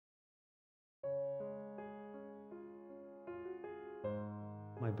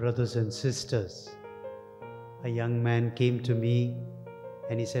brothers and sisters, a young man came to me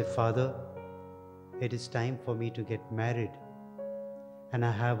and he said, "Father, it is time for me to get married, and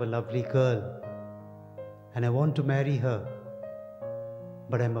I have a lovely girl and I want to marry her,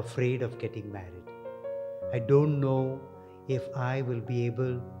 but I'm afraid of getting married. I don't know if I will be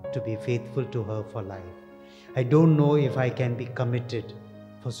able to be faithful to her for life. I don't know if I can be committed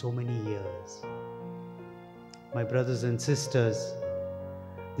for so many years." My brothers and sisters,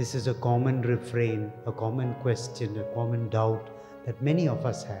 this is a common refrain, a common question, a common doubt that many of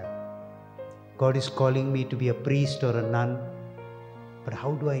us have. God is calling me to be a priest or a nun, but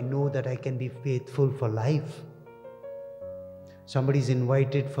how do I know that I can be faithful for life? Somebody is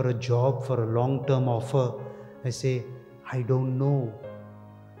invited for a job, for a long-term offer. I say, I don't know.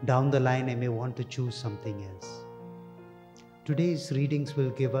 Down the line, I may want to choose something else. Today's readings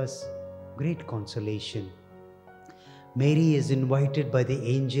will give us great consolation. Mary is invited by the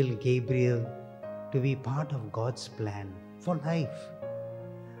angel Gabriel to be part of God's plan for life.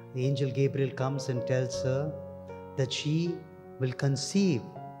 The angel Gabriel comes and tells her that she will conceive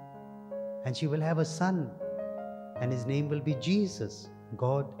and she will have a son, and his name will be Jesus.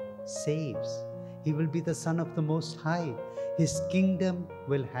 God saves. He will be the Son of the Most High. His kingdom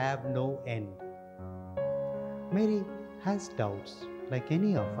will have no end. Mary has doubts like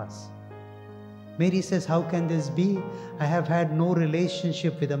any of us. Mary says, "How can this be? I have had no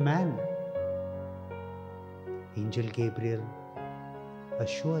relationship with a man." Angel Gabriel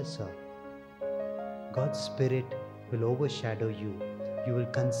assures her, God's Spirit will overshadow you. You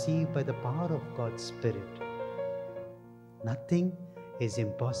will conceive by the power of God's Spirit. Nothing is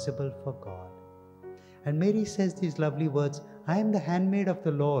impossible for God. And Mary says these lovely words, "I am the handmaid of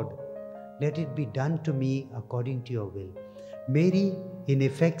the Lord. Let it be done to me according to your will." Mary, in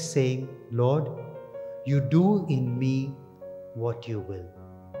effect, saying, "Lord, you do in me what you will."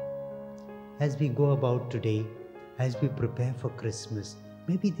 As we go about today, as we prepare for Christmas,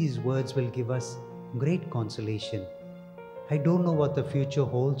 maybe these words will give us great consolation. I don't know what the future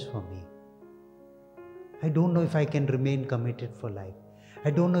holds for me. I don't know if I can remain committed for life.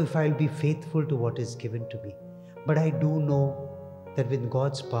 I don't know if I'll be faithful to what is given to me. But I do know that with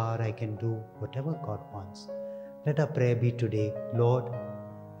God's power, I can do whatever God wants. Let our prayer be today, Lord,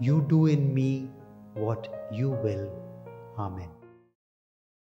 you do in me what you will. Amen.